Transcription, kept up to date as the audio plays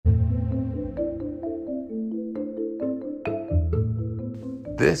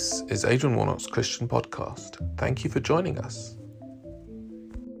This is Adrian Warnock's Christian Podcast. Thank you for joining us.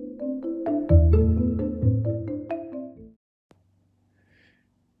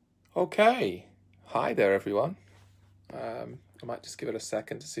 Okay, hi there everyone. I might just give it a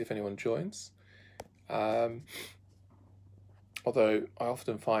second to see if anyone joins. Although I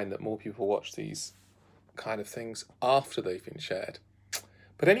often find that more people watch these kind of things after they've been shared.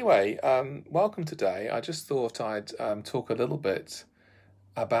 But anyway, welcome today. I just thought I'd talk a little bit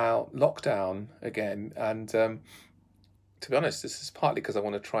about lockdown again. And to be honest, this is partly because I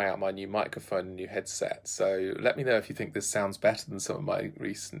want to try out my new microphone and new headset. So let me know if you think this sounds better than some of my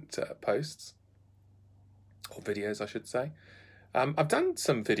recent posts. Or videos, I should say. I've done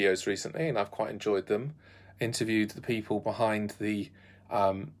some videos recently and I've quite enjoyed them. Interviewed the people behind the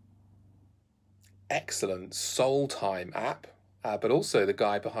excellent Soul Time app, but also the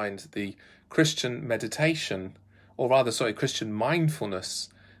guy behind the Christian meditation, Christian mindfulness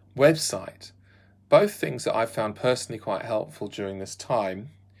website. Both things that I've found personally quite helpful during this time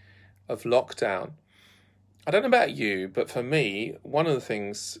of lockdown. I don't know about you, but for me, one of the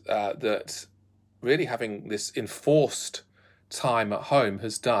things that really having this enforced time at home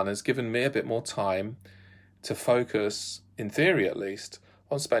has given me a bit more time to focus, in theory at least,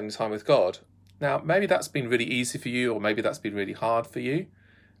 on spending time with God. Now, maybe that's been really easy for you, or maybe that's been really hard for you.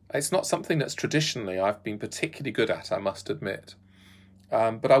 It's not something that's traditionally I've been particularly good at, I must admit.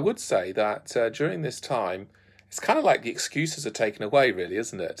 But I would say that during this time, it's kind of like the excuses are taken away, really,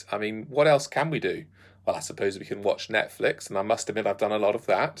 isn't it? I mean, what else can we do? Well, I suppose we can watch Netflix, and I must admit I've done a lot of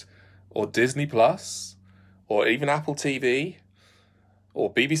that, or Disney Plus, or even Apple TV,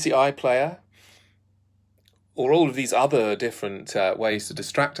 or BBC iPlayer, or all of these other different ways to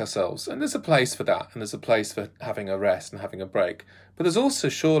distract ourselves. And there's a place for that, and there's a place for having a rest and having a break. But there's also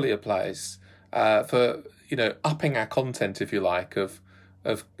surely a place for, upping our content, if you like, of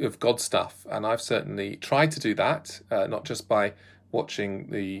God stuff. And I've certainly tried to do that, not just by watching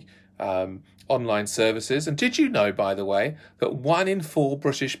the online services. And did you know, by the way, that 1 in 4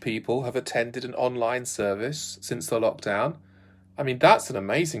 British people have attended an online service since the lockdown? I mean, that's an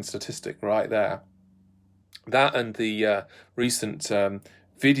amazing statistic right there. That and the recent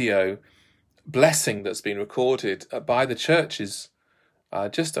video blessing that's been recorded by the churches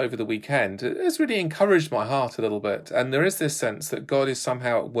just over the weekend has really encouraged my heart a little bit. And there is this sense that God is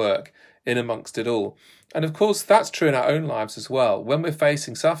somehow at work in amongst it all. And of course, that's true in our own lives as well. When we're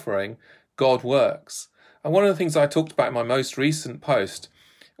facing suffering, God works. And one of the things I talked about in my most recent post,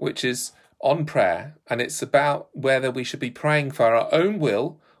 which is on prayer, and it's about whether we should be praying for our own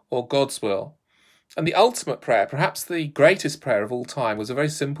will or God's will. And the ultimate prayer, perhaps the greatest prayer of all time, was a very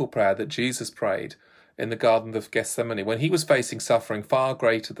simple prayer that Jesus prayed in the Garden of Gethsemane when he was facing suffering far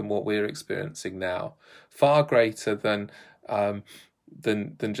greater than what we're experiencing now, far greater than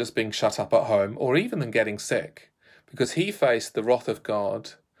just being shut up at home or even than getting sick, because he faced the wrath of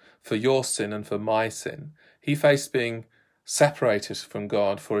God for your sin and for my sin. He faced being separated from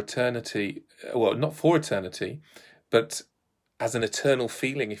God for eternity, well, not for eternity, but as an eternal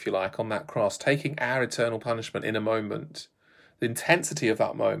feeling, if you like, on that cross, taking our eternal punishment in a moment, the intensity of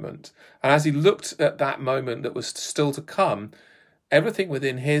that moment. And as he looked at that moment that was still to come, everything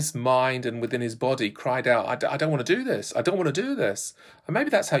within his mind and within his body cried out, I don't want to do this. I don't want to do this. And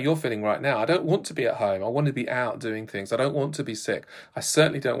maybe that's how you're feeling right now. I don't want to be at home. I want to be out doing things. I don't want to be sick. I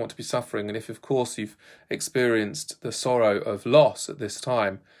certainly don't want to be suffering. And if, of course, you've experienced the sorrow of loss at this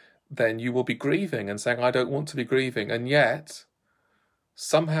time, then you will be grieving and saying, I don't want to be grieving. And yet,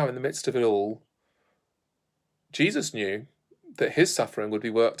 somehow in the midst of it all, Jesus knew that his suffering would be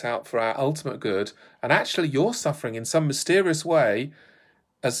worked out for our ultimate good. And actually your suffering in some mysterious way,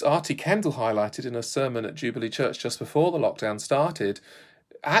 as R.T. Kendall highlighted in a sermon at Jubilee Church just before the lockdown started,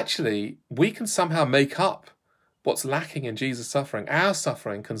 actually we can somehow make up what's lacking in Jesus' suffering. Our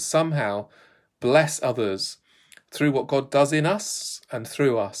suffering can somehow bless others through what God does in us and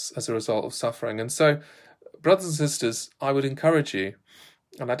through us as a result of suffering. And so, brothers and sisters, I would encourage you,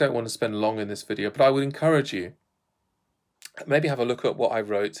 and I don't want to spend long in this video, but I would encourage you, maybe have a look at what I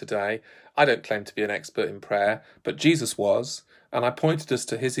wrote today. I don't claim to be an expert in prayer, but Jesus was, and I pointed us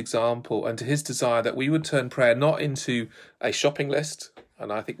to his example and to his desire that we would turn prayer not into a shopping list,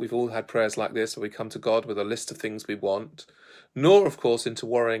 and I think we've all had prayers like this where we come to God with a list of things we want, nor, of course, into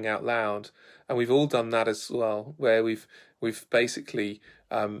worrying out loud. And we've all done that as well, where we've basically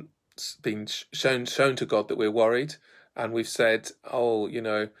been shown to God that we're worried, and we've said,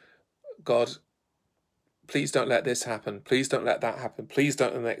 God, please don't let this happen. Please don't let that happen. Please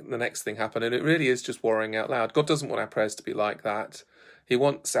don't let the next thing happen. And it really is just worrying out loud. God doesn't want our prayers to be like that. He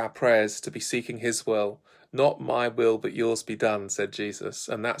wants our prayers to be seeking his will, Not my will, but yours be done, said Jesus.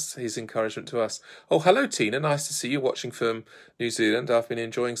 And that's his encouragement to us. Oh, hello, Tina. Nice to see you watching from New Zealand. I've been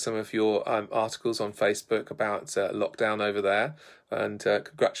enjoying some of your articles on Facebook about lockdown over there. And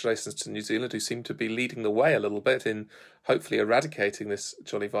congratulations to New Zealand, who seem to be leading the way a little bit in hopefully eradicating this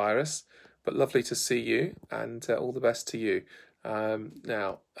jolly virus. But lovely to see you, and all the best to you.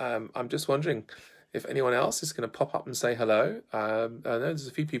 Now, I'm just wondering if anyone else is going to pop up and say hello. I know there's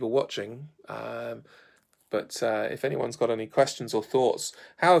a few people watching, but if anyone's got any questions or thoughts,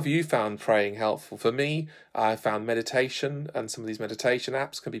 how have you found praying helpful? For me, I found meditation, and some of these meditation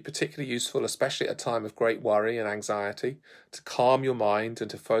apps can be particularly useful, especially at a time of great worry and anxiety, to calm your mind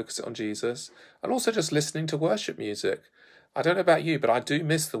and to focus it on Jesus, and also just listening to worship music. I don't know about you, but I do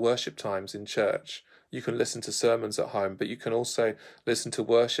miss the worship times in church. You can listen to sermons at home, but you can also listen to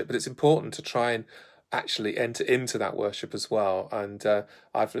worship. But it's important to try and actually enter into that worship as well. And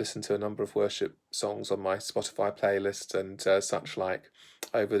I've listened to a number of worship songs on my Spotify playlist and such like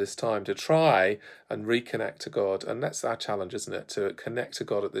over this time to try and reconnect to God. And that's our challenge, isn't it? To connect to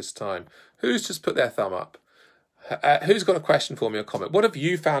God at this time. Who's just put their thumb up? Who's got a question for me or comment? What have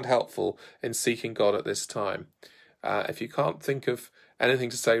you found helpful in seeking God at this time? If you can't think of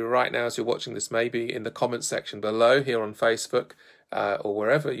anything to say right now as you're watching this, maybe in the comments section below here on Facebook or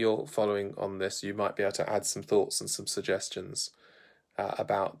wherever you're following on this, you might be able to add some thoughts and some suggestions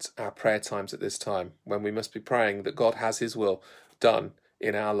about our prayer times at this time, when we must be praying that God has his will done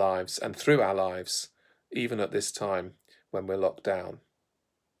in our lives and through our lives, even at this time when we're locked down.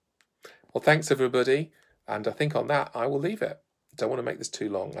 Well, thanks everybody, and I think on that I will leave it. Don't want to make this too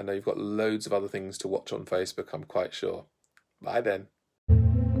long. I know you've got loads of other things to watch on Facebook, I'm quite sure. Bye then.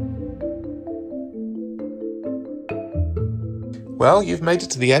 Well, you've made it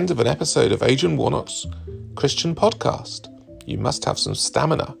to the end of an episode of Adrian Warnock's Christian podcast. You must have some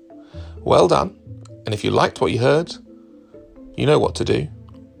stamina. Well done. And if you liked what you heard, you know what to do.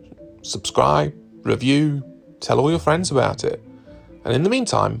 Subscribe, review, tell all your friends about it. And in the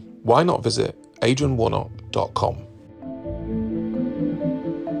meantime, why not visit adrianwarnock.com.